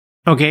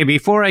Okay,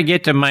 before I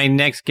get to my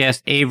next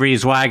guest, Avery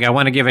Zweig, I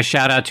want to give a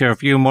shout out to a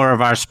few more of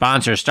our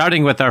sponsors,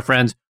 starting with our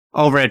friends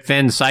over at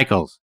Finn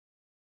Cycles.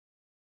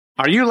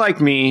 Are you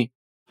like me,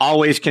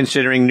 always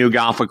considering new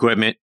golf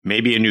equipment,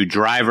 maybe a new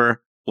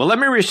driver? Well, let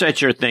me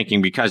reset your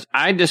thinking because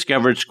I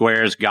discovered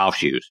Square's golf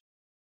shoes.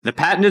 The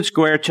patented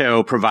Square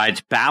Toe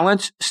provides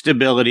balance,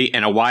 stability,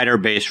 and a wider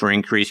base for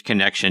increased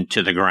connection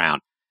to the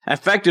ground,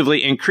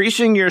 effectively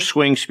increasing your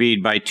swing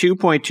speed by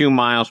 2.2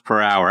 miles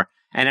per hour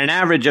and an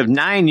average of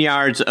 9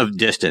 yards of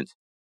distance.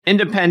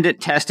 Independent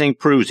testing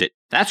proves it.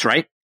 That's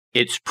right.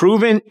 It's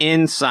proven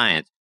in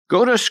science.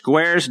 Go to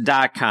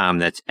squares.com,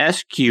 that's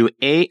SQAIRZ.com,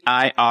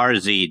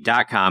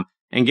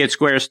 and get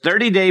Square's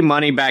 30-day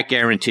money-back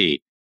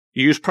guarantee.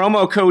 Use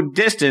promo code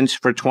DISTANCE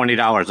for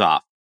 $20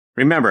 off.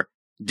 Remember,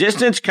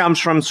 distance comes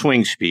from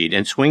swing speed,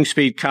 and swing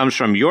speed comes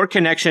from your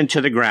connection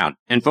to the ground.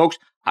 And folks,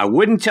 I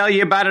wouldn't tell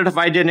you about it if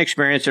I didn't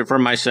experience it for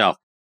myself.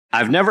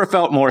 I've never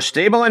felt more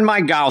stable in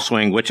my golf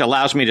swing, which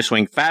allows me to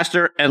swing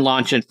faster and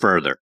launch it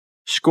further.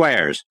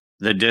 Squares,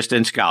 the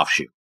distance golf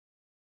shoe.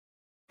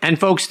 And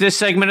folks, this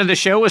segment of the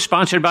show is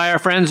sponsored by our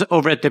friends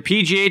over at the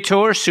PGA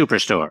Tour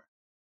Superstore.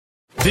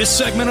 This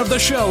segment of the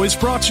show is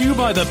brought to you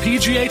by the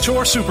PGA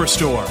Tour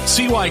Superstore.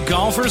 See why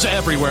golfers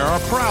everywhere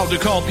are proud to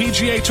call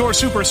PGA Tour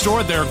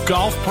Superstore their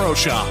golf pro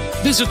shop.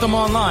 Visit them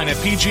online at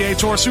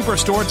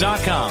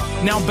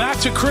PGATourSuperstore.com. Now back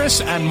to Chris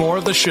and more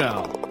of the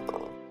show.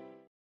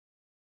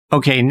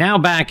 Okay, now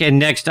back and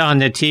next on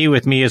the tee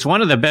with me is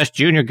one of the best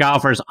junior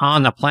golfers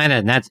on the planet,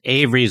 and that's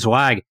Avery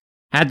Zweig.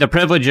 Had the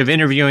privilege of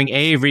interviewing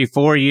Avery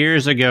 4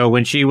 years ago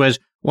when she was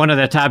one of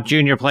the top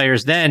junior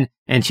players then,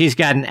 and she's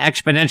gotten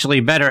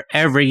exponentially better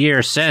every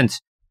year since.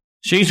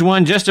 She's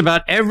won just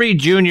about every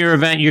junior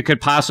event you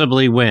could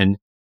possibly win.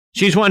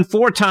 She's won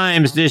 4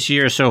 times this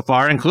year so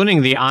far,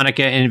 including the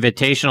Annika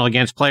Invitational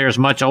against players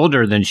much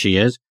older than she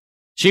is.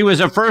 She was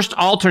a first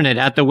alternate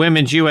at the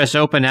Women's U.S.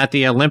 Open at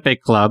the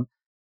Olympic Club.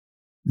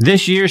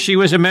 This year, she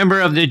was a member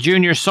of the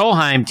Junior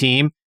Solheim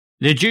team,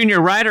 the Junior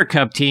Ryder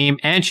Cup team,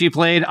 and she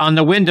played on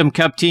the Wyndham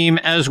Cup team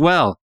as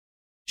well.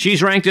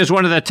 She's ranked as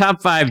one of the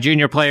top 5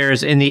 junior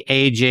players in the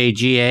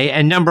AJGA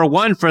and number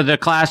 1 for the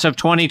class of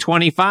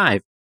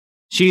 2025.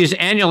 She is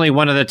annually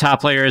one of the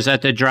top players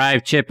at the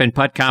drive, chip, and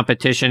putt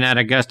competition at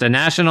Augusta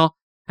National,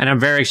 and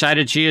I'm very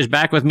excited she is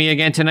back with me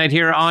again tonight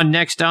here on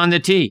Next on the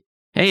Tee.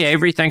 Hey,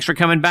 Avery, thanks for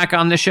coming back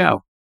on the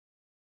show.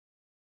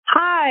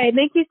 Hi,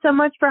 thank you so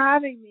much for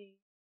having me.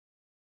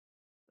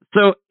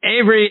 So,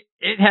 Avery,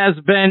 it has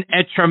been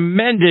a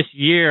tremendous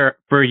year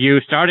for you,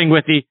 starting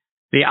with the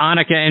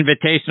Annika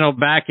Invitational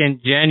back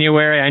in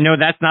January. I know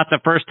that's not the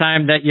first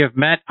time that you've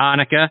met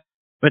Annika,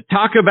 but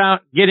talk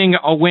about getting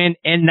a win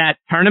in that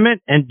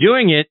tournament and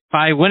doing it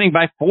by winning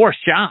by 4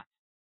 shots.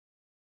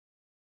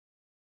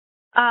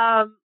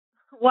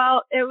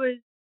 Well, it was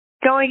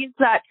going into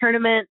that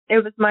tournament.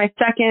 It was my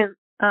second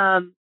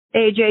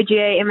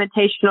AJGA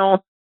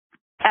Invitational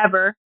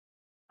ever.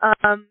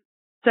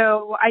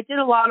 So I did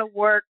a lot of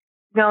work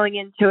going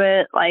into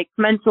it, like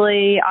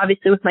mentally,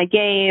 obviously with my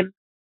game.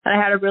 And I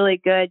had a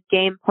really good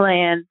game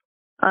plan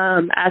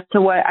as to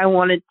what I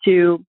wanted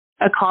to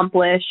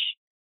accomplish.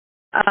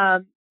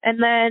 And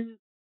then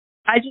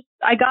I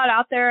got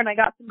out there and I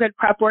got some good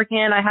prep work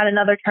in. I had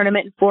another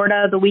tournament in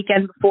Florida the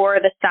weekend before,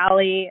 the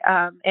Sally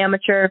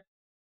Amateur.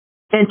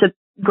 And it's a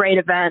great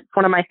event,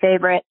 one of my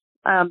favorites.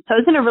 So I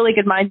was in a really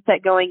good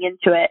mindset going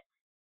into it.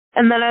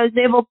 And then I was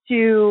able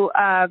to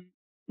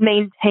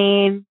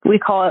maintain, we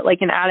call it like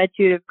an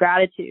attitude of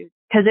gratitude,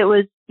 because it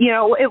was,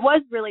 it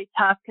was really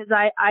tough because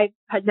I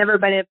had never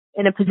been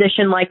in a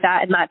position like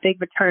that in that big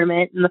of a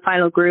tournament in the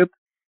final group.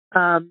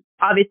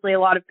 Obviously a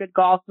lot of good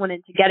golf went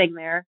into getting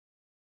there,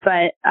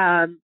 but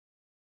I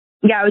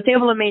was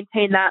able to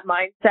maintain that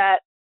mindset.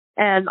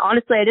 And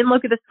honestly, I didn't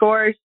look at the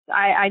scores.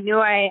 I knew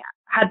I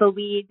had the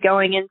lead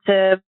going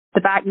into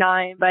the back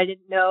 9, but I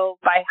didn't know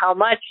by how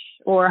much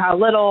or how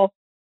little.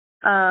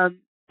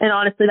 And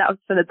honestly, that was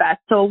for the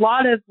best. So a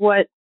lot of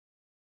what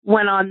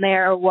went on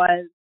there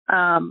was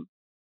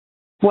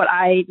what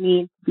I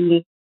need to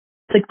be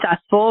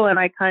successful. And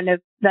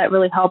that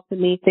really helped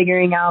me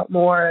figuring out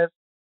more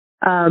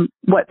of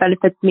what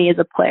benefits me as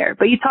a player.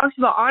 But you talked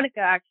about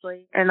Annika,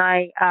 actually. And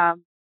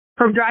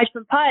from Drive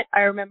from Putt,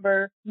 I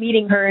remember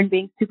meeting her and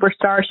being super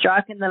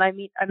starstruck. And then I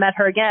met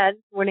her again,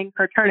 winning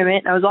her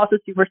tournament. And I was also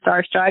super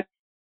starstruck.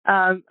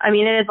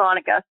 It is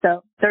Annika,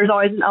 so there's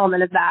always an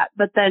element of that.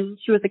 But then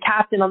she was the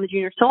captain on the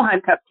Junior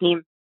Solheim Cup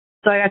team.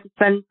 So I got to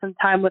spend some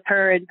time with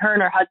her and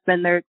her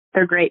husband. They're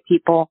great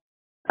people.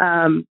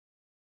 There's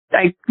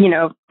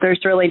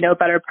really no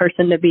better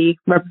person to be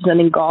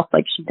representing golf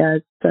like she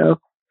does. So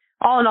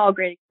all in all,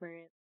 great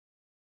experience.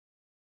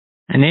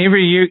 And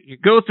Avery, you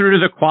go through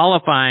the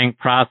qualifying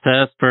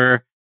process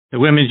for the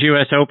Women's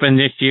U.S. Open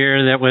this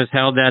year that was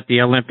held at the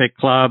Olympic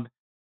Club.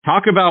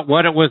 Talk about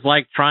what it was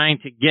like trying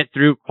to get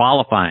through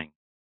qualifying.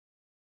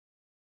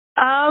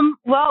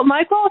 Well,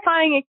 my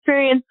qualifying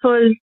experience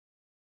was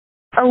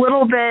a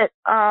little bit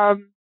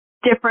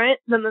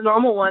different than the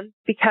normal ones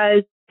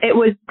because it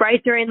was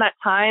right during that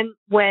time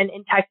when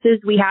in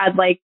Texas we had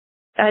like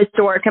a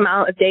historic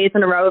amount of days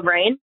in a row of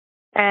rain.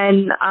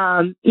 And,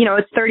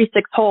 it's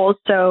 36 holes.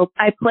 So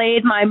I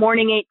played my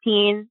morning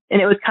 18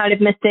 and it was kind of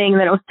misting, and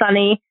then it was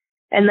sunny.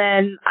 And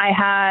then I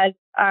had,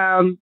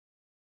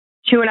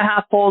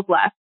 2.5 holes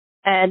left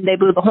and they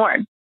blew the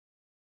horn.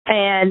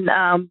 And,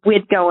 we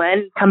had to go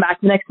in, come back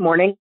the next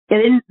morning. They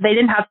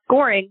didn't have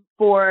scoring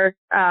for,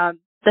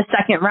 the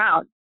second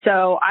round.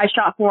 So I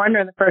shot 4 under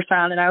in the first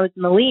round and I was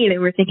in the lead, and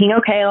we were thinking,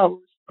 okay, I'll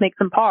make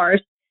some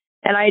pars.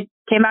 And I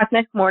came back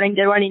next morning,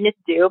 did what I needed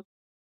to do.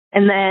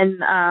 And then,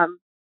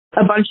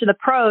 a bunch of the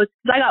pros,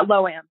 because I got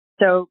low am.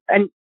 So,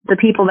 and the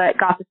people that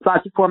got the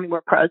spots before me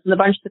were pros, and a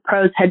bunch of the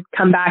pros had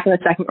come back in the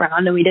second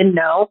round and we didn't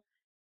know.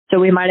 So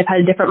we might have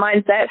had a different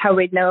mindset, how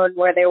we'd known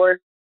what they were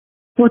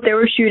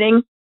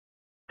shooting.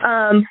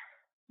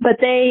 But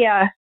they,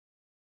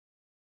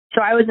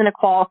 so I was in a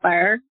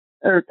qualifier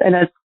or in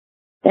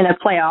a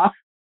playoff.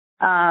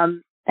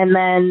 And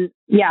then,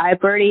 I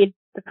birdied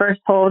the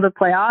first hole of the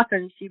playoff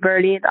and she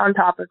birdied on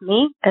top of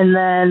me. And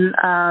then,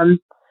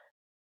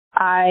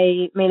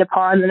 I made a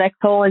par on the next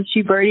hole and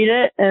she birdied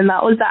it, and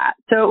that was that.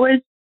 So it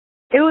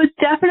was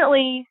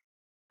definitely,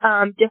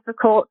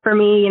 difficult for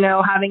me,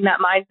 having that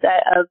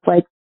mindset of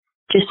like,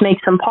 just make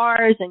some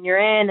pars and you're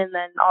in. And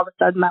then all of a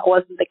sudden that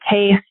wasn't the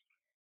case.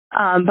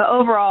 But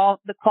overall,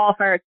 the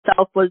qualifier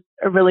itself was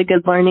a really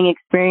good learning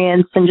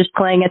experience, and just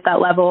playing at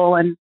that level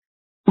and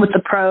with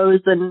the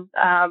pros and,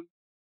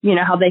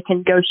 how they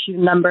can go shoot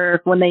a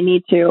number when they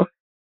need to.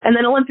 And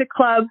then Olympic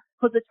Club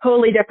was a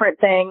totally different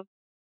thing.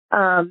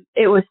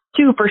 It was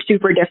super,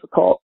 super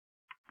difficult.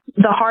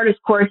 The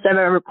hardest course I've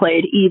ever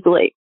played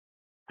easily.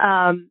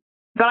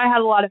 But I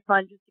had a lot of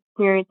fun just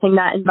experiencing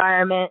that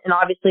environment, and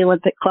obviously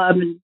Olympic Club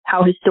and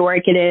how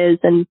historic it is,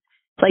 and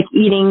like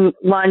eating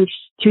lunch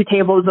 2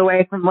 tables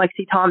away from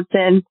Lexi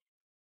Thompson.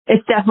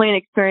 It's definitely an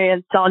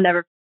experience I'll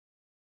never.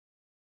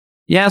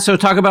 Yeah, so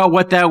talk about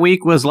what that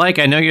week was like.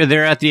 I know you're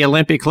there at the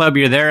Olympic Club.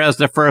 You're there as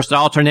the first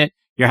alternate.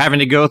 You're having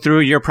to go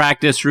through your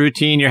practice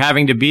routine. You're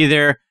having to be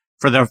there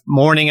for the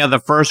morning of the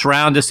first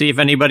round to see if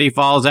anybody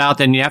falls out.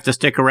 Then you have to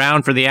stick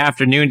around for the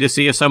afternoon to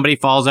see if somebody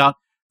falls out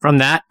from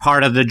that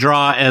part of the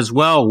draw as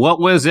well. What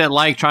was it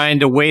like trying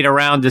to wait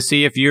around to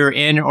see if you're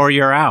in or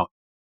you're out?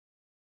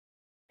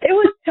 It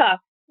was tough.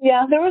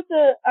 Yeah, it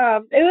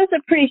was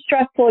a pretty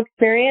stressful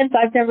experience.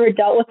 I've never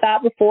dealt with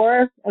that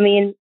before. I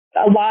mean,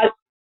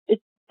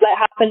 that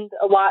happened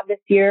a lot this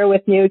year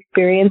with new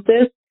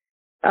experiences.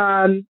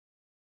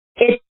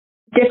 It's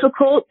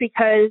difficult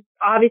because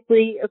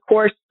obviously a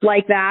course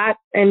like that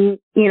and,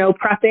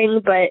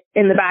 prepping, but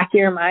in the back of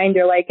your mind,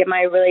 you're like, am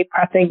I really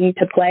prepping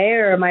to play,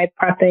 or am I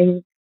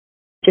prepping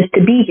just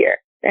to be here?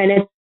 And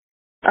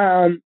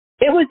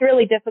it was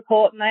really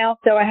difficult. And I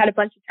had a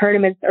bunch of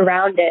tournaments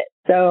around it.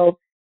 So,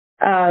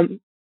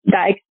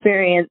 that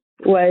experience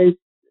was,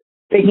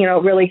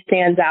 really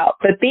stands out.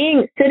 But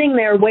sitting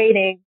there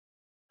waiting,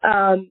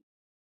 by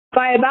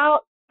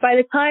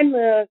the time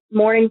the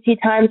morning tee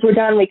times were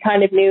done, we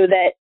kind of knew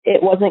that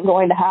it wasn't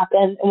going to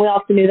happen. And we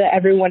also knew that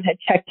everyone had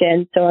checked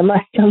in. So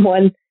unless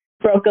someone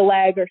broke a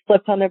leg or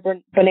slipped on their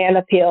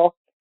banana peel,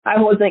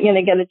 I wasn't going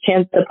to get a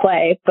chance to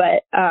play.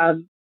 But,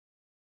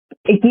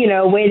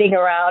 waiting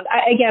around,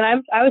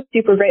 I was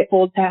super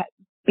grateful to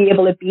be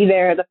able to be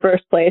there in the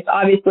first place.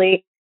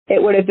 Obviously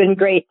it would have been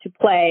great to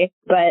play,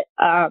 but,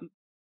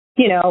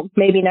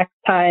 maybe next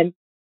time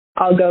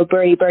I'll go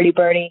birdie, birdie,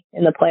 birdie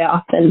in the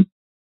playoff, and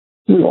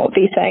we won't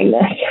be saying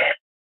this.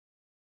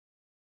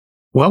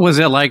 What was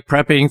it like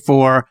prepping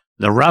for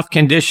the rough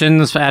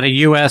conditions at a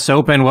U.S.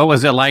 Open? What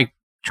was it like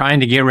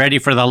trying to get ready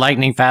for the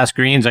lightning fast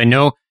greens? I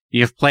know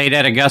you've played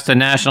at Augusta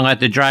National at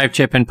the drive,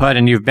 chip, and putt,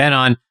 and you've been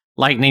on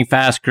lightning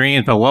fast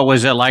greens, but what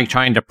was it like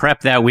trying to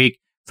prep that week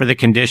for the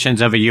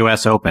conditions of a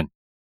U.S. Open?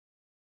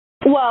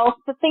 Well,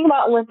 the thing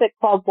about Olympic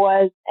Club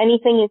was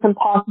anything you can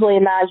possibly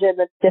imagine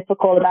that's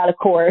difficult about a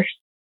course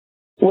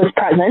was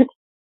present.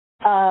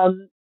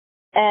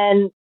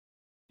 And,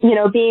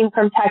 being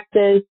from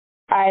Texas,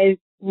 I'm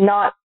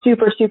not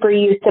super, super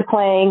used to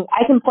playing.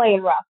 I can play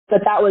in rough,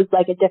 but that was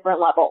like a different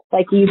level.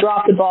 Like you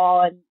drop the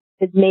ball and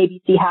could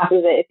maybe see half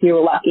of it if you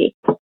were lucky.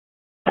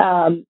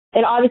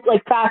 And obviously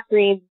like fast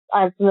greens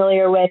I'm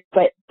familiar with,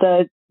 but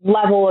the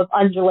level of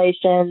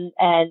undulation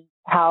and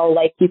how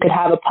like you could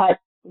have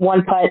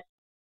one putt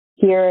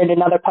here and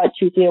another putt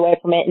 2 feet away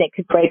from it, and it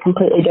could break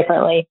completely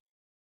differently.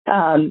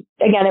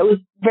 Again, it was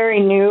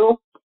very new,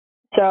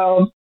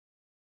 so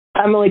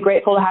I'm really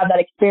grateful to have that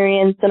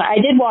experience. And I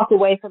did walk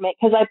away from it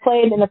because I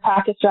played in a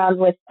practice round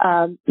with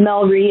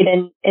Mel Reed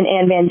and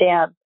Ann Van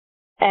Dam.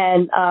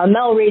 And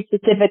Mel Reed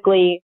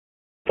specifically,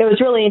 it was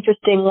really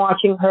interesting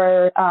watching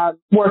her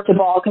work the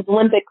ball, because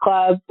Olympic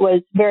Club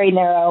was very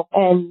narrow,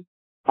 and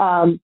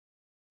the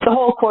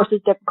whole course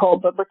is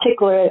difficult, but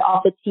particularly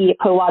off the tee, it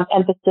put a lot of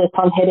emphasis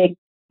on hitting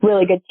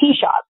really good tee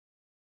shots.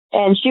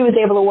 And she was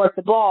able to work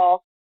the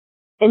ball,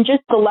 and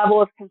just the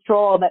level of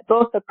control that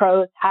both the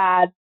pros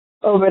had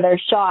over their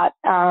shot,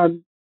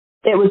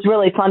 it was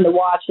really fun to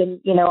watch.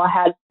 And, I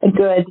had a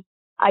good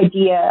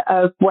idea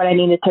of what I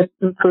needed to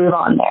improve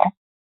on there.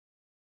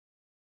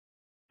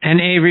 And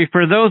Avery,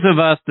 for those of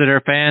us that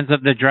are fans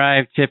of the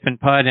drive, chip, and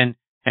putt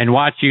and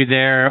watch you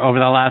there over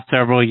the last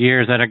several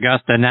years at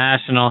Augusta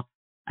National,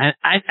 and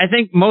I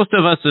think most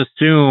of us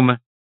assume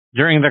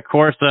during the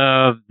course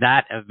of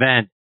that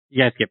event,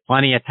 you guys get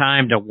plenty of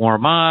time to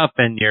warm up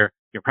and you're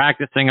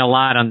practicing a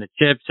lot on the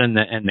chips and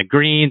the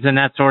greens and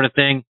that sort of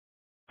thing.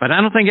 But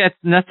I don't think that's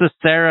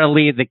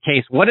necessarily the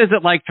case. What is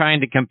it like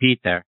trying to compete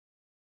there?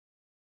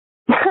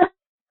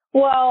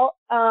 Well,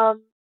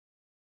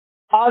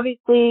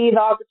 obviously the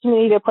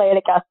opportunity to play at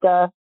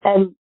Augusta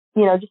and,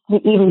 just to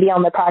even be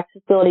on the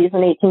practice facilities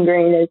in 18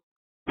 green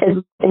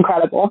is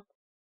incredible.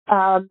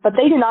 But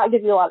they do not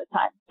give you a lot of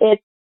time.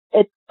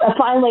 It's a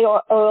finely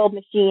oiled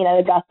machine at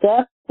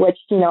Augusta, which,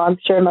 I'm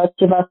sure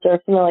most of us are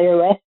familiar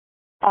with.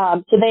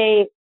 So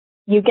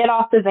you get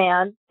off the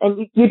van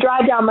and you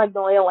drive down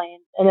Magnolia Lane,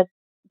 and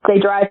they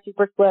drive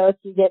super slow,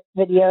 so you get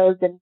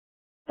videos, and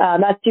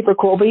that's super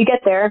cool. But you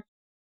get there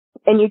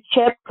and you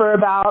chip for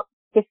about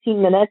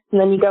 15 minutes, and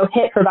then you go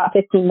hit for about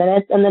 15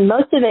 minutes, and then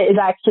most of it is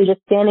actually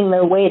just standing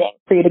there waiting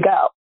for you to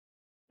go.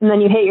 And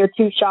then you hit your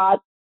 2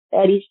 shots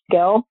at each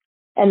skill,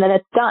 and then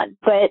it's done.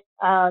 But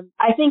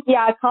I think,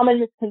 a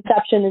common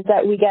misconception is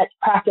that we get to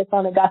practice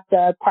on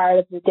Augusta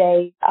prior to the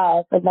day,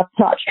 but that's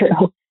not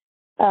true.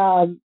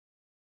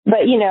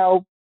 But,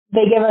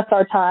 they give us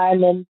our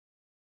time, and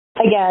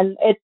again,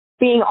 it's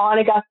being on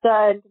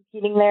Augusta and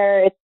competing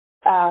there, it's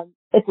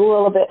a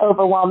little bit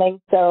overwhelming.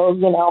 So,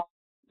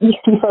 you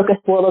can focus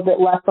a little bit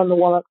less on the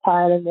warm-up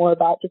time and more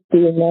about just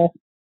being there.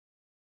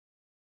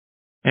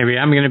 Maybe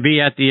I'm going to be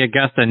at the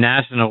Augusta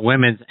National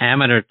Women's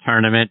Amateur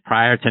Tournament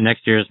prior to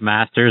next year's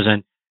Masters,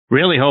 and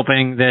really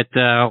hoping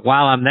that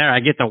while I'm there, I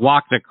get to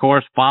walk the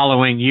course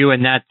following you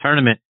in that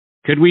tournament.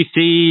 Could we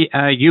see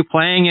you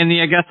playing in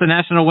the Augusta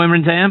National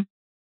Women's Am?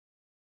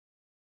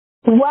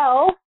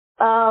 Well,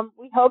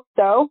 we hope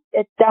so.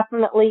 It's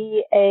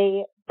definitely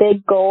a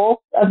big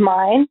goal of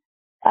mine.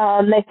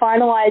 They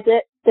finalize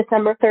it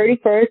December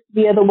 31st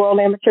via the World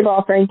Amateur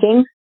Golf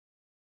Rankings.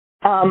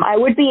 I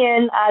would be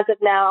in as of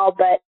now,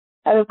 but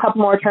I have a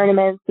couple more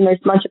tournaments, and there's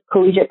a bunch of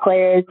collegiate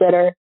players that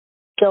are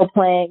still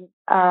playing.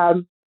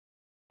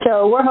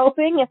 So we're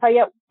hoping if I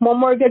get one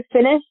more good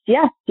finish,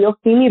 yes, you'll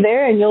see me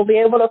there, and you'll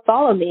be able to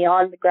follow me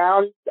on the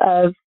grounds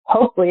of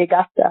hopefully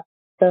Augusta.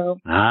 So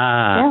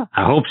I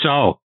hope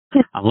so.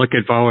 I'm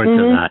looking forward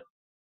to that.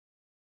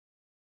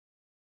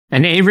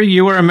 And Avery,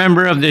 you were a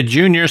member of the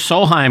Junior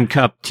Solheim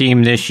Cup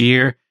team this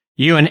year.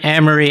 You and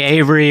Amory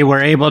Avery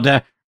were able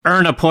to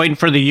earn a point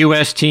for the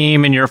U.S.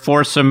 team in your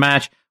foursome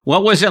match.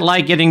 What was it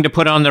like getting to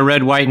put on the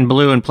red, white, and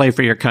blue and play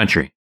for your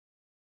country?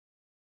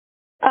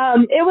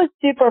 It was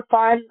super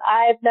fun.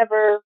 I've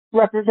never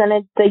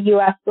represented the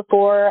U.S.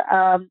 before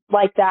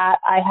like that.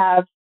 I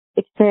have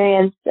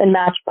experience in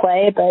match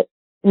play, but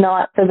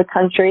not for the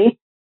country.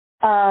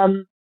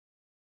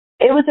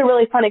 It was a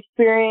really fun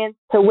experience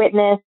to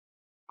witness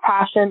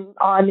passion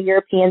on the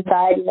European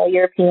side.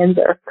 Europeans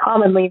are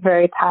commonly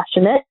very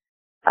passionate.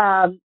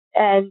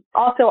 And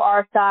also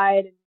our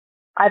side,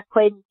 I've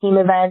played in team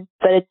events,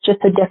 but it's just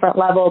a different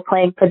level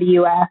playing for the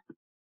U.S.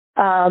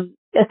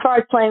 As far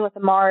as playing with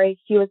Amari,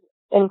 she was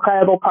an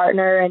incredible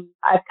partner, and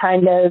I've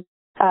kind of,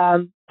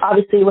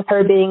 obviously with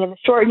her being in the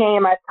short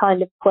game, I've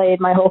kind of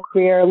played my whole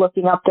career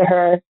looking up to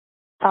her.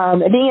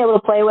 And being able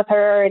to play with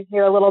her and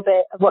hear a little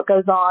bit of what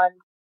goes on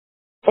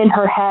in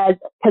her head,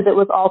 because it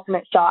was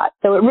ultimate shot.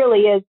 So it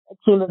really is a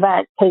team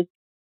event, because,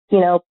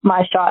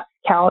 my shots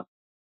count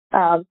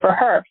for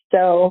her.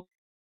 So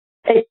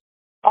it's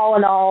all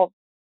in all,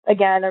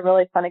 again, a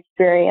really fun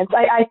experience.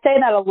 I say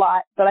that a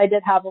lot, but I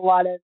did have a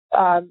lot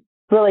of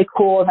really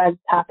cool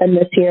events happen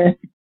this year.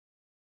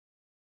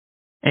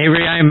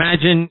 Avery, I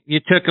imagine you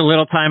took a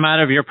little time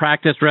out of your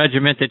practice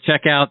regimen to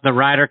check out the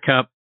Ryder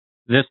Cup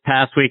this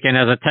past weekend.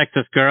 As a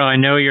Texas girl, I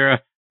know you're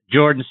a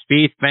Jordan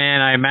Spieth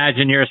fan. I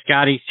imagine you're a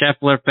Scotty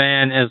Scheffler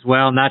fan as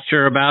well. Not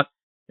sure about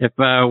if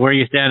where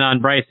you stand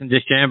on Bryson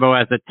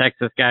DeChambeau as a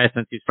Texas guy,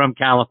 since he's from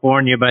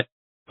California, but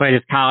played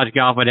his college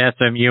golf at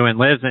SMU and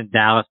lives in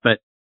Dallas. But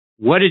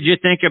what did you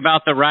think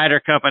about the Ryder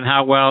Cup and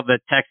how well the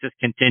Texas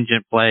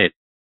contingent played?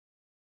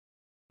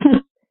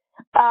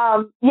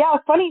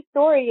 Funny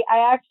story.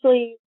 I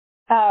actually,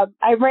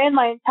 I ran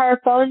my entire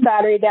phone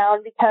battery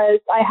down because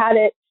I had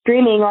it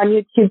streaming on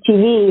YouTube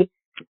TV,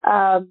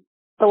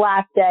 the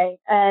last day.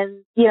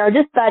 And,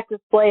 just that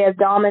display of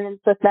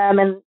dominance with them.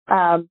 And,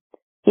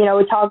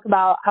 we talked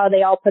about how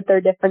they all put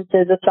their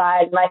differences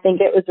aside. And I think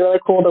it was really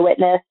cool to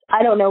witness.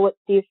 I don't know what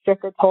Steve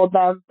Stricker told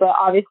them, but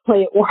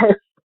obviously it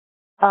worked.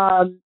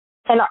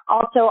 And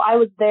also I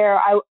was there.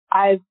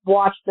 I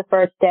watched the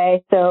first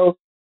day. So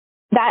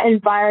that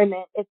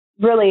environment, it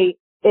really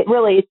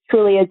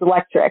truly is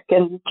electric,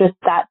 and just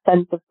that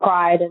sense of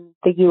pride in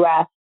the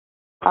U.S.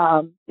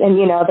 And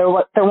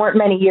there weren't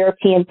many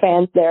European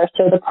fans there,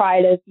 so the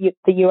pride of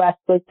the U.S.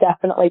 was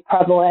definitely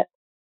prevalent.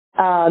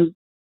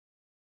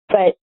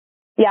 But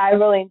yeah, I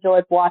really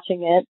enjoyed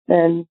watching it,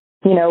 and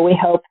we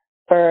hope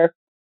for,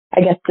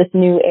 I guess, this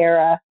new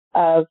era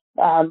of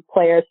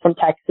players from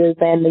Texas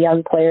and the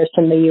young players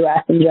from the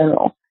U.S. in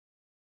general.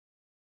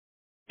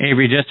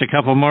 Avery, just a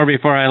couple more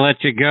before I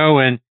let you go.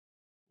 And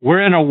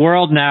we're in a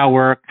world now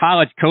where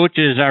college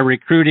coaches are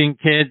recruiting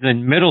kids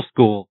in middle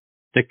school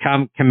to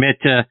come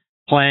commit to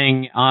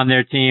playing on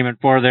their team and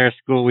for their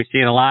school. We see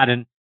it a lot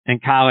in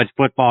college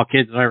football.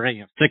 Kids are,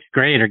 sixth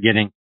grade are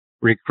getting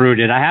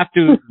recruited. I have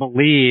to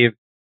believe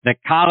that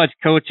college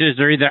coaches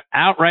are either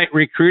outright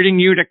recruiting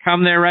you to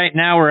come there right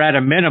now or at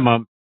a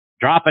minimum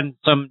dropping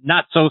some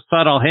not so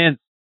subtle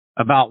hints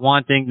about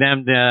wanting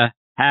them to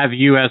have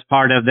you as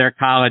part of their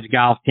college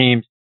golf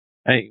teams.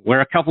 Hey,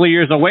 we're a couple of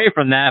years away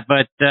from that,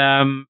 but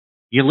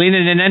you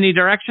leaning in any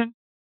direction?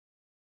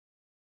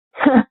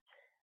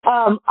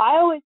 I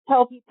always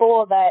tell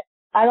people that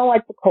I don't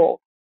like the cold.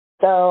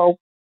 So,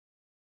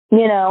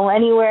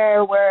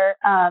 anywhere where,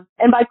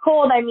 and by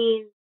cold, I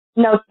mean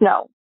no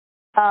snow.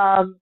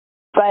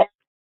 But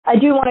I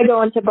do want to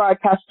go into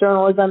broadcast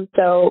journalism.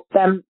 So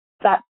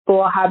that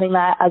school having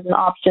that as an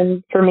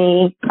option for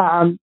me,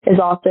 is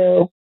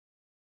also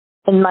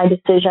in my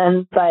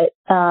decision. But,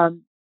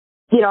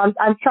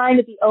 I'm trying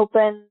to be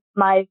open.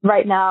 My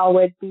right now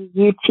would be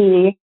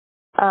UT.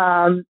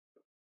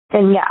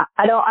 And yeah,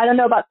 I don't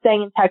know about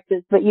staying in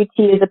Texas, but UT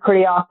is a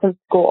pretty awesome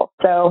school.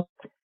 So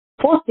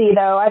we'll see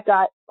though. I've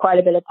got quite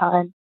a bit of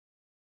time.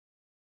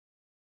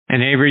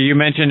 And Avery, you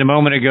mentioned a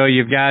moment ago,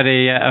 you've got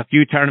a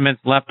few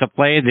tournaments left to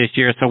play this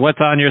year. So what's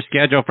on your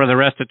schedule for the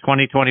rest of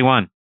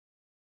 2021?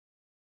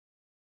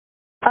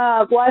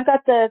 Well, I've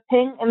got the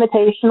Ping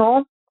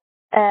Invitational,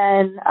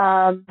 and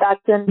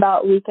that's in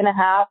about a week and a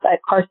half at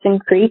Carson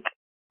Creek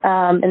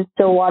in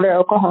Stillwater,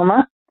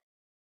 Oklahoma.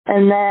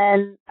 And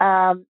then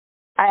I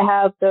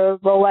have the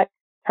Rolex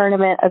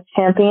Tournament of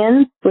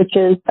Champions, which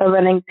is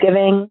over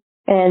Thanksgiving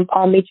in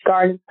Palm Beach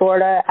Gardens,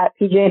 Florida at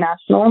PGA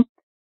National.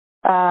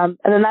 And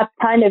then that's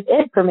kind of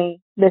it for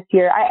me this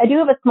year. I do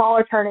have a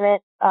smaller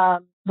tournament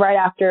right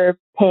after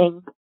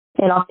Ping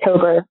in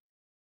October.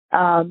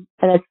 And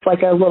it's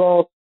like a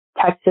little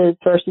Texas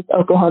versus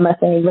Oklahoma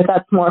thing, but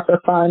that's more for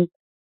fun.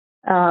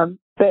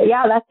 But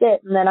yeah, that's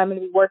it. And then I'm going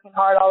to be working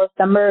hard all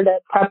December to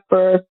prep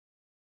for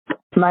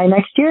my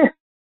next year.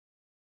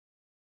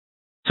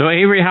 So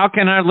Avery, how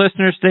can our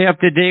listeners stay up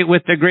to date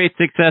with the great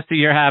success that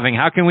you're having?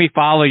 How can we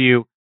follow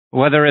you,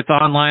 whether it's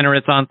online or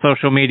it's on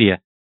social media?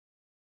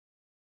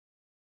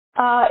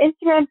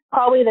 Instagram's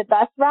probably the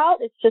best route.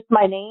 It's just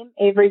my name,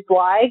 Avery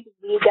Zweig,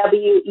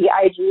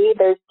 Zweig.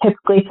 There's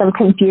typically some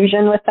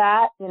confusion with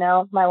that,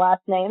 my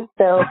last name.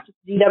 So just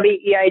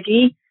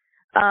Zweig.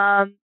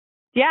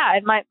 Yeah,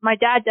 and my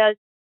dad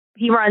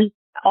he runs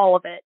all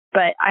of it,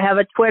 but I have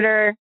a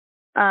Twitter,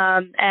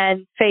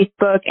 and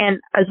Facebook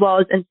and as well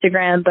as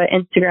Instagram, but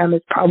Instagram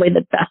is probably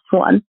the best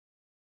one.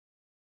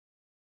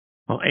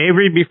 Well,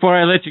 Avery, before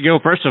I let you go,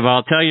 first of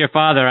all, tell your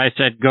father I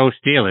said go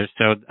Steelers,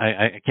 so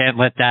I can't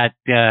let that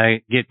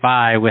get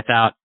by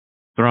without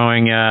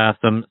throwing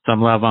some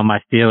love on my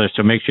Steelers.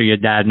 So make sure your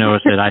dad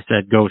knows that I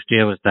said go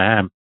Steelers to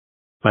him.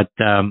 But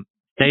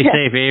stay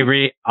safe,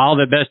 Avery. All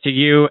the best to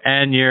you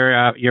and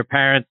your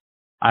parents.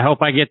 I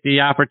hope I get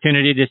the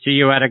opportunity to see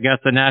you at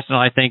Augusta National.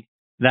 I think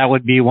that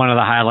would be one of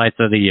the highlights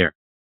of the year.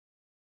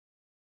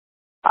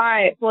 All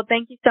right. Well,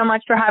 thank you so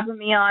much for having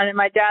me on. And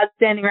my dad's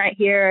standing right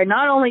here.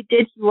 Not only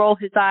did he roll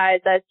his eyes,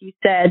 as you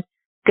said,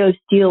 go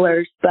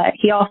Steelers, but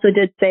he also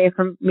did say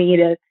for me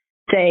to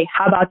say,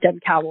 how about them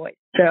Cowboys?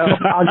 So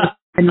I'll just,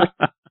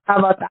 how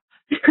about that?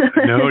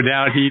 No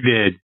doubt he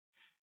did.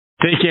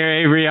 Take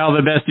care, Avery. All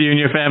the best to you and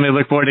your family.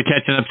 Look forward to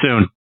catching up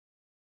soon.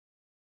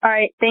 All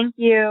right. Thank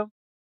you.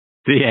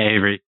 See you,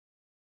 Avery.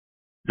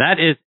 That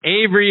is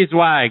Avery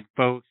Zweig,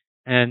 folks.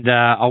 And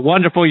a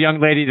wonderful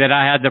young lady that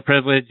I had the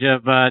privilege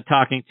of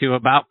talking to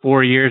about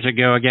 4 years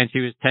ago. Again,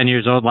 she was 10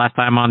 years old last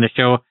time on the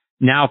show,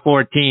 now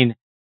 14.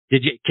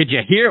 Could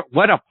you hear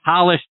what a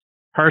polished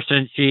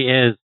person she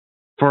is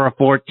for a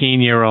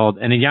 14-year-old?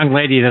 And a young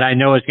lady that I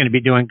know is going to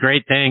be doing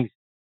great things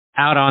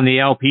out on the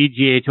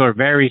LPGA Tour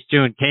very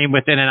soon. Came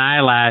within an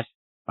eyelash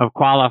of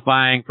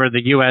qualifying for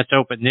the U.S.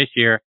 Open this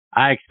year.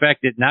 I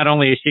expected not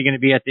only is she going to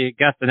be at the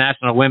Augusta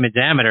National Women's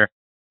Amateur,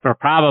 but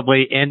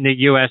probably in the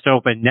U.S.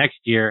 Open next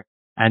year.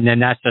 And then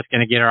that's just going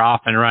to get her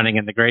off and running.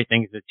 And the great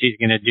things that she's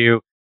going to do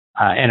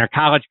in her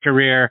college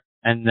career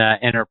and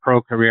in her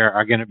pro career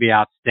are going to be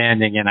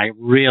outstanding. And I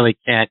really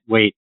can't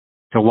wait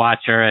to watch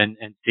her and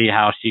see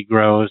how she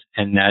grows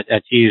and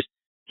that she's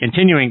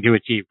continuing to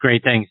achieve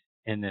great things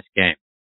in this game.